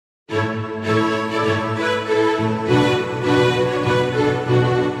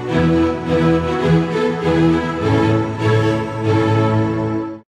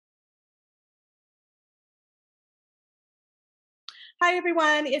Hi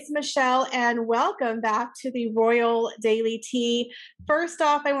everyone, it's Michelle and welcome back to the Royal Daily Tea. First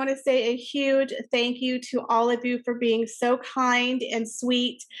off, I want to say a huge thank you to all of you for being so kind and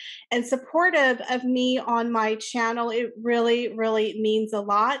sweet and supportive of me on my channel. It really means a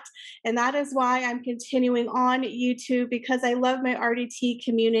lot. And that is why I'm continuing on YouTube, because I love my RDT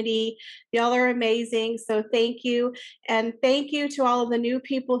community. Y'all are amazing. So thank you. And thank you to all of the new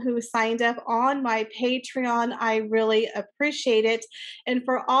people who signed up on my Patreon. I really appreciate it. And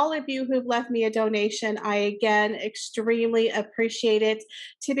for all of you who've left me a donation, I again extremely appreciate it.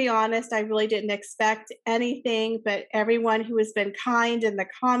 To be honest, I really didn't expect anything, but everyone who has been kind in the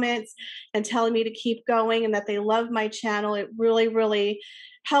comments and telling me to keep going and that they love my channel, it really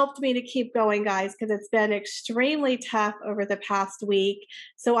helped me to keep going, guys, because it's been extremely tough over the past week.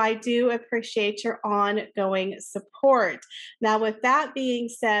 So I do appreciate your ongoing support. Now, with that being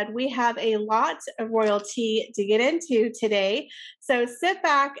said, we have a lot of royalty to get into today. So sit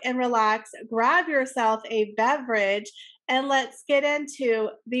back and relax, grab yourself a beverage, and let's get into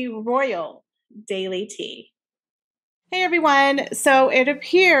the Royal Daily Tea. Hey everyone, so it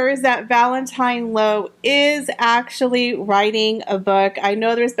appears that Valentine Low is actually writing a book. I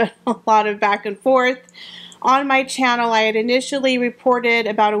know there's been a lot of back and forth on my channel. I had initially reported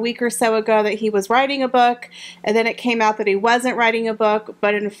about a week or so ago that he was writing a book, and then it came out that he wasn't writing a book,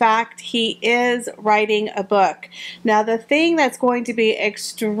 but in fact he is writing a book. Now the thing that's going to be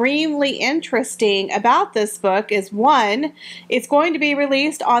extremely interesting about this book is, one, it's going to be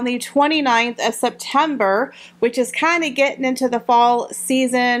released on the 29th of September, which is kind of getting into the fall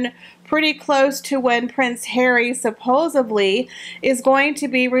season, pretty close to when Prince Harry supposedly is going to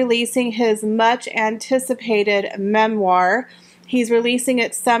be releasing his much anticipated memoir. He's releasing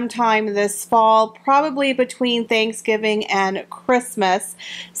it sometime this fall, probably between Thanksgiving and Christmas.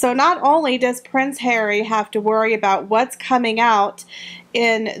 So not only does Prince Harry have to worry about what's coming out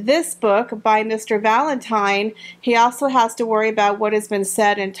in this book by Mr. Valentine, he also has to worry about what has been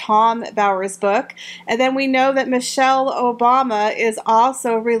said in Tom Bower's book. And then we know that Michelle Obama is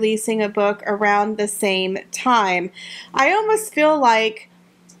also releasing a book around the same time. I almost feel like,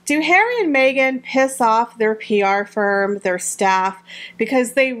 do Harry and Meghan piss off their PR firm, their staff,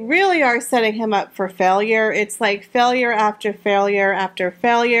 because they really are setting him up for failure? It's like failure after failure after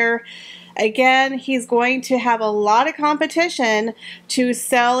failure. Again, he's going to have a lot of competition to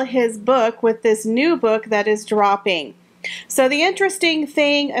sell his book with this new book that is dropping. So the interesting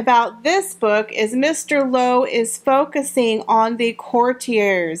thing about this book is Mr. Low is focusing on the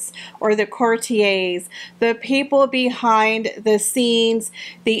courtiers, or the courtiers, the people behind the scenes,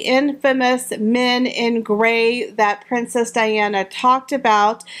 the infamous men in gray that Princess Diana talked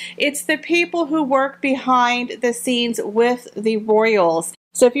about. It's the people who work behind the scenes with the royals.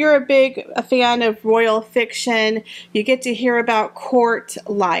 So if you're a fan of royal fiction, you get to hear about court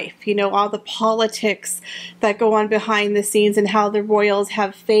life, you know, all the politics that go on behind the scenes and how the royals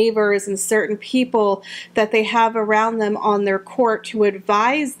have favors and certain people that they have around them on their court to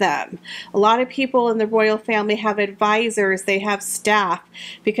advise them. A lot of people in the royal family have advisors, they have staff,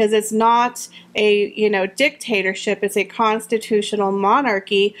 because it's not a, dictatorship, it's a constitutional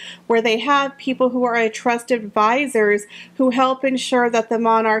monarchy where they have people who are trusted advisors who help ensure that the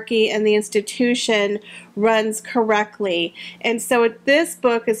monarchy and the institution runs correctly. And so this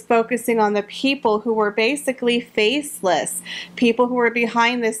book is focusing on the people who were basically faceless, people who are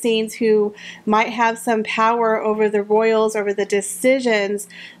behind the scenes who might have some power over the royals, over the decisions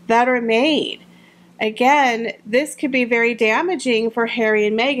that are made. Again, this could be very damaging for Harry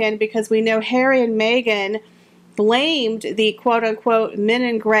and Meghan, because we know Harry and Meghan blamed the quote-unquote men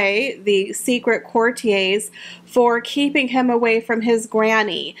in gray, the secret courtiers, for keeping him away from his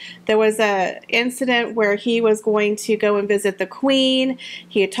granny. There was an incident where he was going to go and visit the Queen.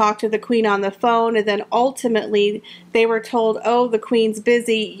 He had talked to the Queen on the phone, and then ultimately they were told, oh, the Queen's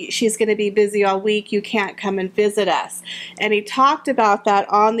busy. She's going to be busy all week. You can't come and visit us. And he talked about that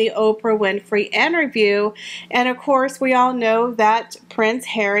on the Oprah Winfrey interview. And of course, we all know that Prince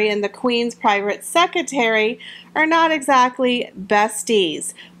Harry and the Queen's private secretary are not exactly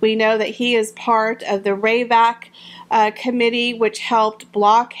besties. We know that he is part of the REUPLOAD committee, which helped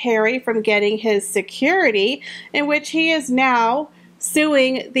block Harry from getting his security, in which he is now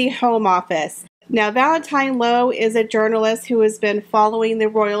suing the Home Office. Now, Valentine Low is a journalist who has been following the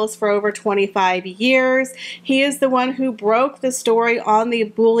royals for over 25 years. He is the one who broke the story on the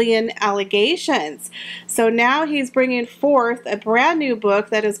bullion allegations. So now he's bringing forth a brand new book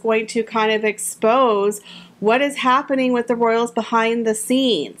that is going to kind of expose what is happening with the royals behind the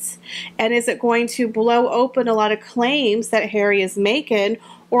scenes. And is it going to blow open a lot of claims that Harry is making,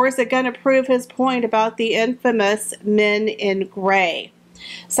 or is it going to prove his point about the infamous men in gray?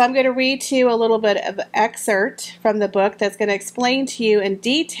 So I'm going to read to you a little bit of an excerpt from the book that's going to explain to you in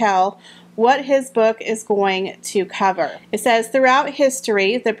detail what his book is going to cover. It says, throughout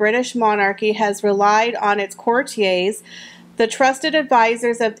history, the British monarchy has relied on its courtiers, the trusted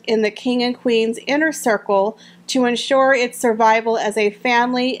advisors in the king and queen's inner circle, to ensure its survival as a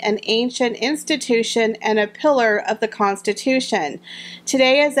family, an ancient institution, and a pillar of the Constitution.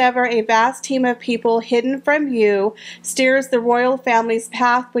 Today, as ever, a vast team of people hidden from view steers the royal family's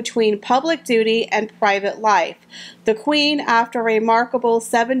path between public duty and private life. The Queen, after a remarkable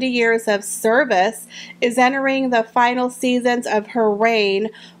 70 years of service, is entering the final seasons of her reign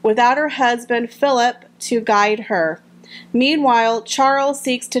without her husband Philip to guide her. Meanwhile, Charles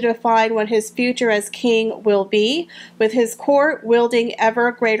seeks to define what his future as king will be, with his court wielding ever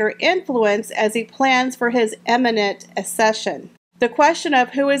greater influence as he plans for his imminent accession. The question of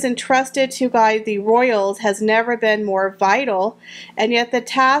who is entrusted to guide the royals has never been more vital, and yet the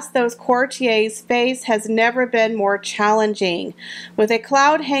task those courtiers face has never been more challenging. With a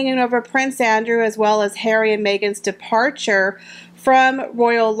cloud hanging over Prince Andrew as well as Harry and Meghan's departure from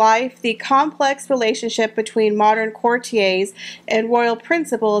royal life, the complex relationship between modern courtiers and royal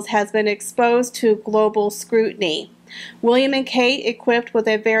principals has been exposed to global scrutiny. William and Kate, equipped with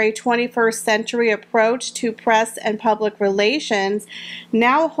a very 21st century approach to press and public relations,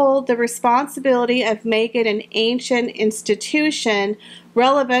 now hold the responsibility of making an ancient institution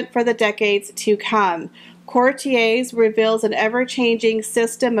relevant for the decades to come. Courtiers reveals an ever-changing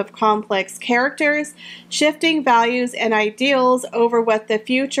system of complex characters, shifting values and ideals over what the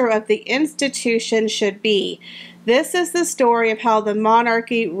future of the institution should be. This is the story of how the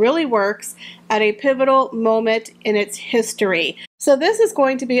monarchy really works at a pivotal moment in its history. So this is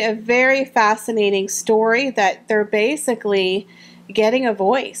going to be a very fascinating story that they're basically getting a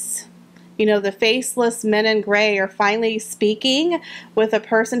voice. You know, the faceless men in gray are finally speaking with a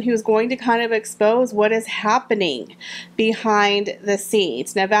person who's going to kind of expose what is happening behind the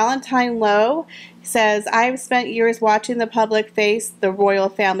scenes. Now, Valentine Low says, I've spent years watching the public face the royal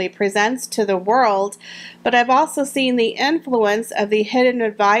family presents to the world, but I've also seen the influence of the hidden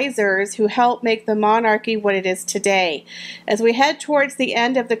advisors who help make the monarchy what it is today. As we head towards the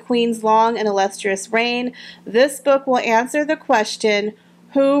end of the Queen's long and illustrious reign, this book will answer the question,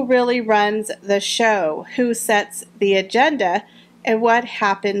 who really runs the show, who sets the agenda, and what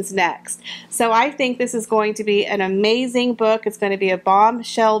happens next. So I think this is going to be an amazing book. It's going to be a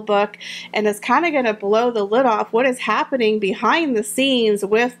bombshell book, and it's kind of going to blow the lid off what is happening behind the scenes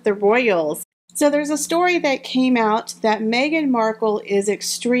with the royals. So there's a story that came out that Meghan Markle is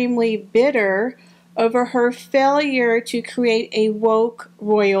extremely bitter over her failure to create a woke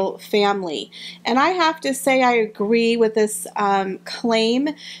royal family. And I have to say I agree with this claim,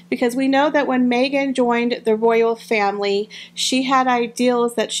 because we know that when Meghan joined the royal family, she had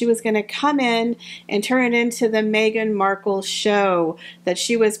ideals that she was going to come in and turn it into the Meghan Markle show, that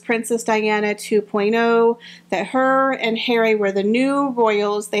she was Princess Diana 2.0, that her and Harry were the new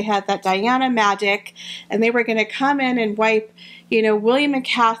royals. They had that Diana magic, and they were going to come in and wipe, you know, William and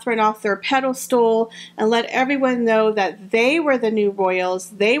Catherine off their pedestal and let everyone know that they were the new royals,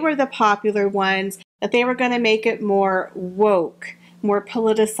 they were the popular ones, that they were going to make it more woke, more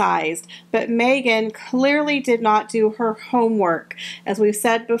politicized. But Meghan clearly did not do her homework. As we've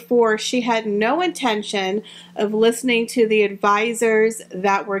said before, she had no intention of listening to the advisors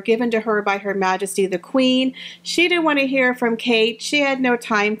that were given to her by Her Majesty the Queen. She didn't want to hear from Kate. She had no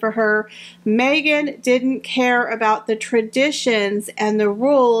time for her. Meghan didn't care about the traditions and the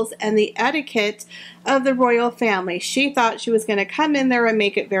rules and the etiquette of the royal family. She thought she was going to come in there and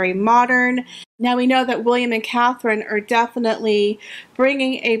make it very modern. Now we know that William and Catherine are definitely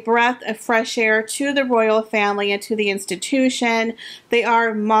bringing a breath of fresh air to the royal family and to the institution. They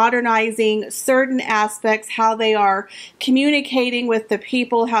are modernizing certain aspects, how they are communicating with the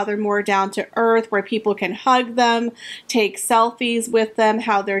people, how they're more down to earth, where people can hug them, take selfies with them,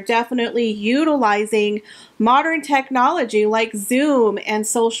 how they're definitely utilizing modern technology like Zoom and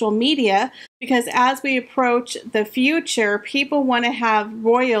social media, because as we approach the future, people want to have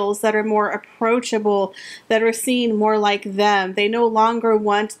royals that are more approachable, that are seen more like them. They no longer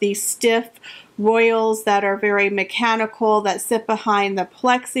want these stiff royals that are very mechanical, that sit behind the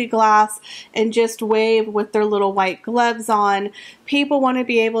plexiglass and just wave with their little white gloves on. People want to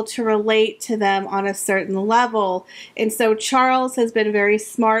be able to relate to them on a certain level. And so Charles has been very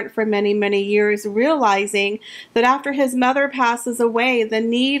smart for many, many years, realizing that after his mother passes away, the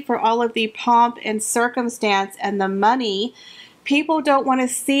need for all of the pomp and circumstance and the money, people don't want to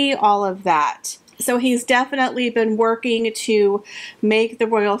see all of that. So he's definitely been working to make the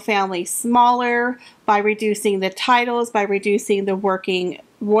royal family smaller by reducing the titles, by reducing the working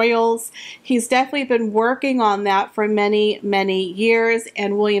royals. He's definitely been working on that for many, many years,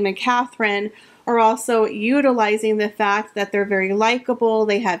 and William and Catherine are also utilizing the fact that they're very likable,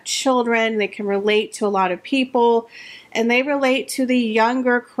 they have children, they can relate to a lot of people, and they relate to the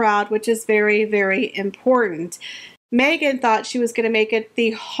younger crowd, which is very, very important. Meghan thought she was going to make it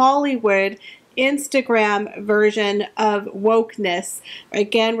the Hollywood Instagram version of wokeness,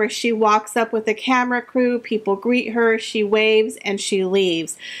 again, where she walks up with a camera crew, people greet her, she waves, and she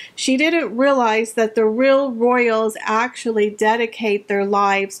leaves. She didn't realize that the real royals actually dedicate their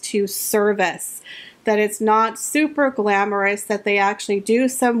lives to service, that it's not super glamorous, that they actually do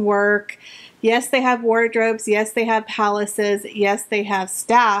some work. Yes, they have wardrobes. Yes, they have palaces. Yes, they have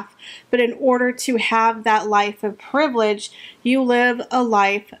staff. But in order to have that life of privilege, you live a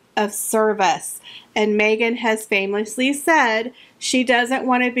life of service. And Meghan has famously said she doesn't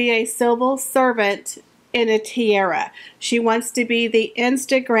want to be a civil servant in a tiara. She wants to be the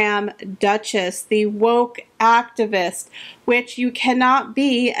Instagram Duchess, the woke activist, which you cannot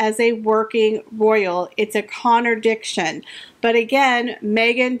be as a working royal. It's a contradiction. But again,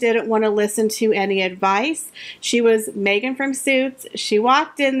 Meghan didn't want to listen to any advice. She was Meghan from Suits. She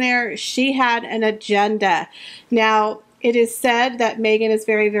walked in there. She had an agenda. Now, it is said that Meghan is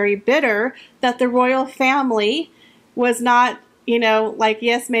very, very bitter that the royal family was not, you know, like,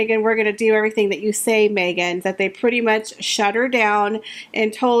 yes, Meghan, we're going to do everything that you say, Meghan, that they pretty much shut her down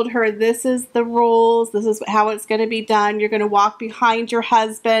and told her, this is the rules, this is how it's going to be done. You're going to walk behind your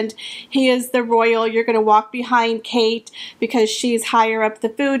husband. He is the royal. You're going to walk behind Kate because she's higher up the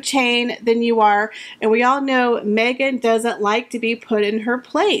food chain than you are. And we all know Meghan doesn't like to be put in her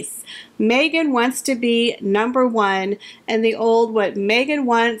place. Meghan wants to be number one, and the old what Meghan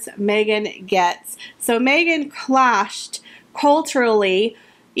wants, Meghan gets. So Meghan clashed culturally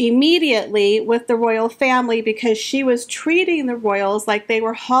immediately with the royal family because she was treating the royals like they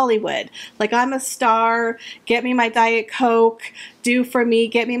were Hollywood. Like, I'm a star, get me my Diet Coke, do for me,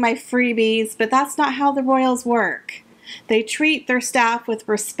 get me my freebies. But that's not how the royals work. They treat their staff with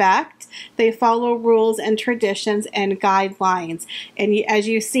respect. They follow rules and traditions and guidelines. And as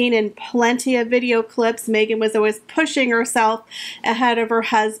you've seen in plenty of video clips, Meghan was always pushing herself ahead of her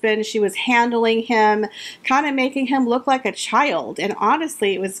husband. She was handling him, kind of making him look like a child. And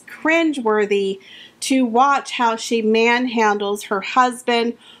honestly, it was cringeworthy to watch how she manhandles her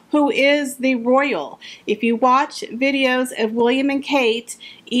husband, who is the royal. If you watch videos of William and Kate,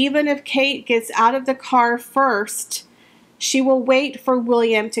 even if Kate gets out of the car first, she will wait for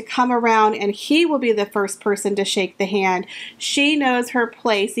William to come around and he will be the first person to shake the hand. She knows her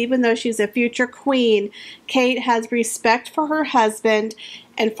place. Even though she's a future queen, Kate has respect for her husband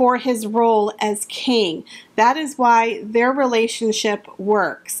and for his role as king. That is why their relationship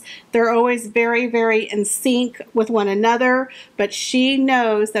works. They're always very, very in sync with one another, but she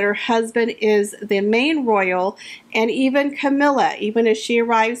knows that her husband is the main royal, and even Camilla, even as she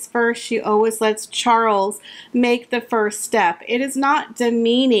arrives first, she always lets Charles make the first step. It is not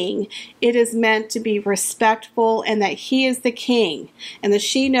demeaning. It is meant to be respectful and that he is the king and that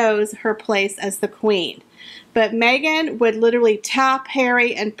she knows her place as the queen. But Meghan would literally tap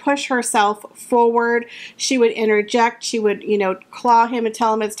Harry and push herself forward. She would interject. She would, claw him and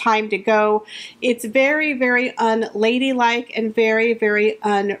tell him it's time to go. It's very, very unladylike and very, very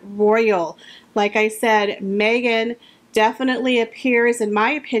unroyal. Like I said, Meghan definitely appears, in my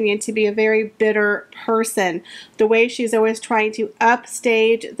opinion, to be a very bitter person. The way she's always trying to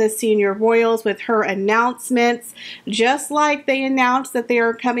upstage the senior royals with her announcements, just like they announced that they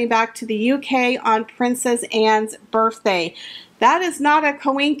are coming back to the UK on Princess Anne's birthday. That is not a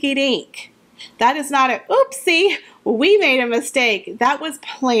coinky-dink. That is not a oopsie, we made a mistake. That was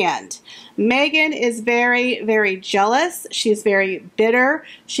planned. Meghan is very, very jealous. She's very bitter.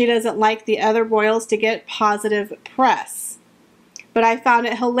 She doesn't like the other royals to get positive press. But I found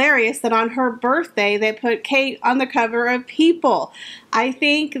it hilarious that on her birthday, they put Kate on the cover of People. I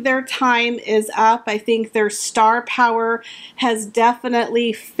think their time is up. I think their star power has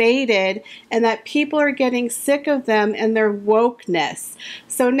definitely faded and that people are getting sick of them and their wokeness.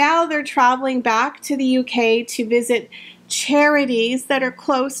 So now they're traveling back to the UK to visit charities that are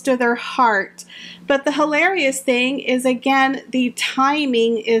close to their heart. But the hilarious thing is, again, the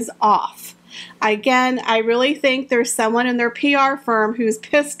timing is off. Again, I really think there's someone in their PR firm who's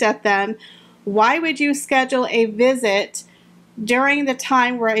pissed at them. Why would you schedule a visit during the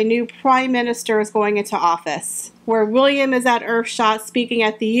time where a new prime minister is going into office, where William is at Earthshot speaking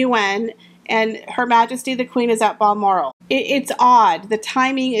at the UN, and Her Majesty the Queen is at Balmoral. It's odd. The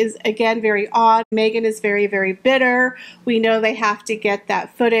timing is, again, very odd. Meghan is very, very bitter. We know they have to get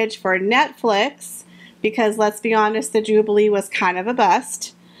that footage for Netflix because, let's be honest, the Jubilee was kind of a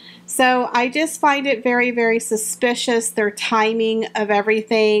bust. So I just find it very, very suspicious, their timing of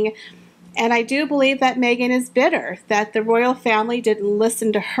everything. And I do believe that Meghan is bitter, that the royal family didn't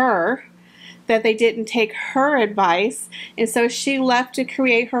listen to her, that they didn't take her advice, and so she left to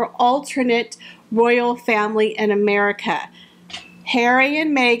create her alternate royal family in America. Harry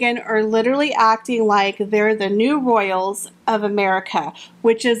and Meghan are literally acting like they're the new royals of America,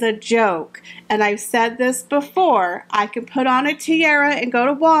 which is a joke. And I've said this before, I can put on a tiara and go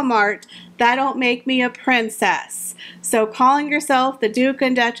to Walmart. That don't make me a princess. So calling yourself the Duke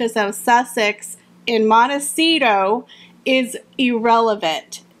and Duchess of Sussex in Monteshitshow is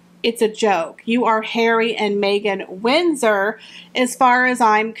irrelevant. It's a joke. You are Harry and Meghan Windsor as far as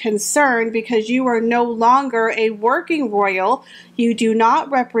I'm concerned, because you are no longer a working royal. You do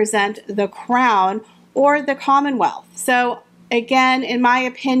not represent the crown or the Commonwealth. So again, in my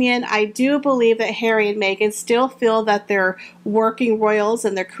opinion, I do believe that Harry and Meghan still feel that they're working royals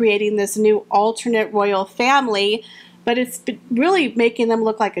and they're creating this new alternate royal family, but it's really making them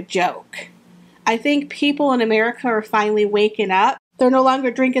look like a joke. I think people in America are finally waking up. They're no longer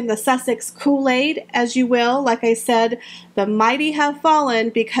drinking the Sussex Kool-Aid, as you will. Like I said, the mighty have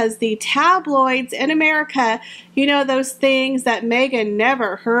fallen because the tabloids in America, you know, those things that Meghan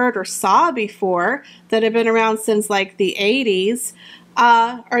never heard or saw before that have been around since like the 80s,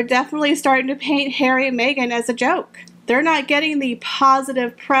 are definitely starting to paint Harry and Meghan as a joke. They're not getting the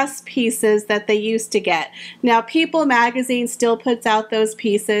positive press pieces that they used to get. Now, People magazine still puts out those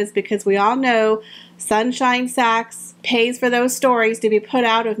pieces because we all know Sunshine Sachs pays for those stories to be put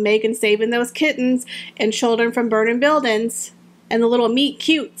out of Meghan saving those kittens and children from burning buildings and the little meet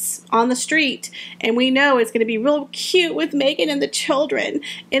cutes on the street. And we know it's going to be real cute with Meghan and the children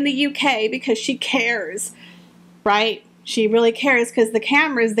in the UK because she cares, right? She really cares because the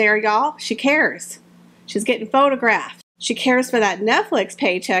camera's there, y'all. She cares. She's getting photographed. She cares for that Netflix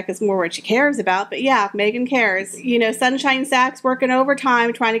paycheck is more what she cares about. But yeah, Meghan cares. You know, Sunshine Sachs working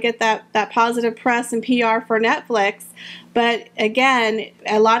overtime trying to get that positive press and PR for Netflix. But again,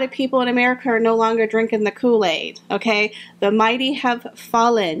 a lot of people in America are no longer drinking the Kool-Aid, okay? The mighty have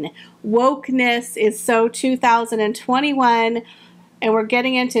fallen. Wokeness is so 2021, and we're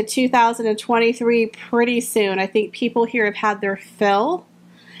getting into 2023 pretty soon. I think people here have had their fill.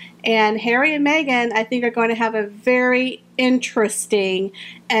 And Harry and Meghan, I think, are going to have a very interesting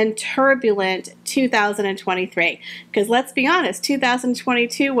and turbulent 2023. Because let's be honest,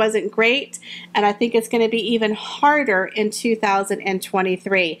 2022 wasn't great, and I think it's going to be even harder in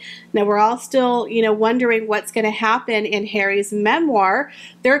 2023. Now, we're all still, you know, wondering what's going to happen in Harry's memoir.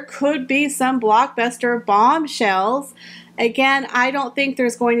 There could be some blockbuster bombshells. Again, I don't think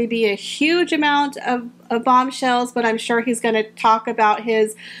there's going to be a huge amount of bombshells, but I'm sure he's going to talk about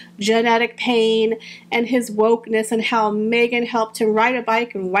his genetic pain and his wokeness and how Meghan helped him ride a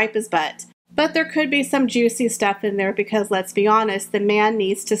bike and wipe his butt. But there could be some juicy stuff in there because, let's be honest, the man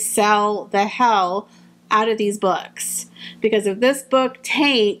needs to sell the hell out of these books. Because if this book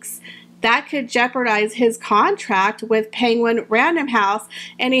tanks, that could jeopardize his contract with Penguin Random House,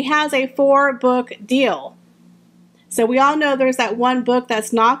 and he has a 4-book deal. So we all know there's that one book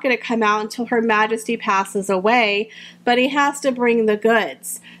that's not going to come out until Her Majesty passes away, but he has to bring the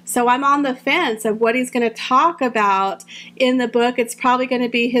goods. So I'm on the fence of what he's going to talk about in the book. It's probably going to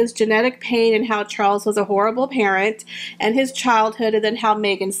be his genetic pain and how Charles was a horrible parent and his childhood and then how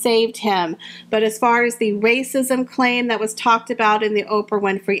Meghan saved him. But as far as the racism claim that was talked about in the Oprah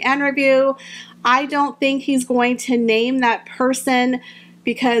Winfrey interview, I don't think he's going to name that person,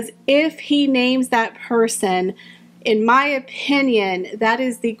 because if he names that person, in my opinion, that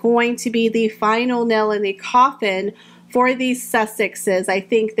is going to be the final nail in the coffin for these Sussexes. I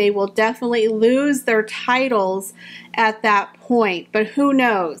think they will definitely lose their titles at that point, but who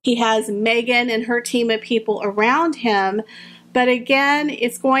knows? He has Meghan and her team of people around him, but again,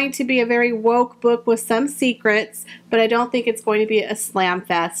 it's going to be a very woke book with some secrets, but I don't think it's going to be a slam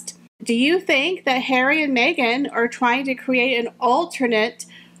fest. Do you think that Harry and Meghan are trying to create an alternate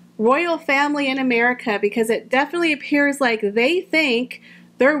royal family in America? Because it definitely appears like they think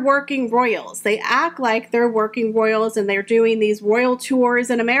they're working royals. They act like they're working royals and they're doing these royal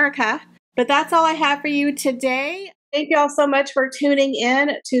tours in America. But that's all I have for you today. Thank you all so much for tuning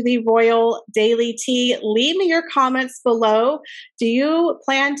in to the Royal Daily Tea. Leave me your comments below. Do you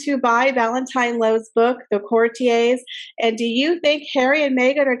plan to buy Valentine Low's book, The Courtiers? And do you think Harry and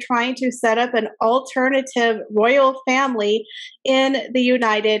Meghan are trying to set up an alternative royal family in the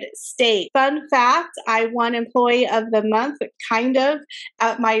United States? Fun fact, I won Employee of the Month, kind of,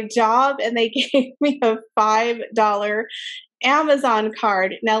 at my job, and they gave me a $5 Amazon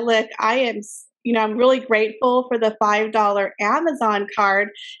card. Now, look, I'm really grateful for the $5 Amazon card.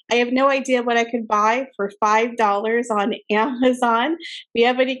 I have no idea what I could buy for $5 on Amazon. If you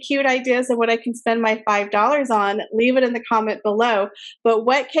have any cute ideas of what I can spend my $5 on, leave it in the comment below. But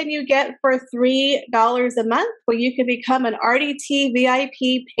what can you get for $3 a month? Well, you can become an RDT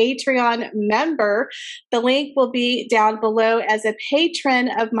VIP Patreon member. The link will be down below. As a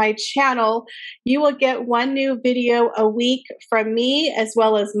patron of my channel, you will get one new video a week from me, as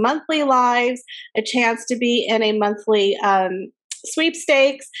well as monthly lives, a chance to be in a monthly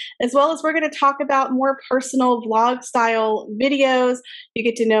sweepstakes, as well as we're going to talk about more personal vlog style videos. You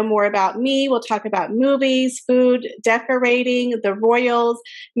get to know more about me. We'll talk about movies, food, decorating, the royals,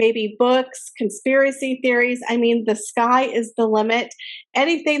 maybe books, conspiracy theories. I mean, the sky is the limit.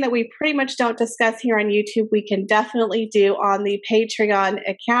 Anything that we pretty much don't discuss here on YouTube, we can definitely do on the Patreon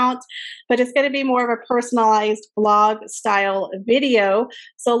account, but it's going to be more of a personalized vlog style video.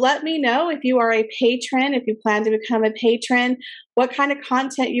 So let me know if you are a patron, if you plan to become a patron, what kind of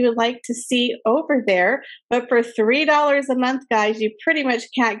content you would like to see over there. But for $3 a month, guys, you pretty much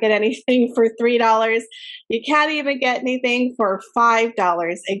can't get anything for $3. You can't even get anything for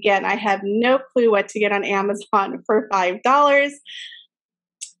 $5. Again, I have no clue what to get on Amazon for $5.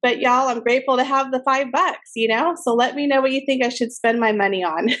 But y'all, I'm grateful to have the $5, So let me know what you think I should spend my money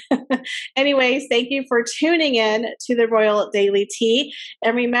on. Anyways, thank you for tuning in to the Royal Daily Tea.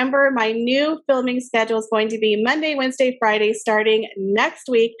 And remember, my new filming schedule is going to be Monday, Wednesday, Friday, starting next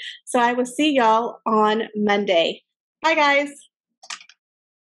week. So I will see y'all on Monday. Bye, guys.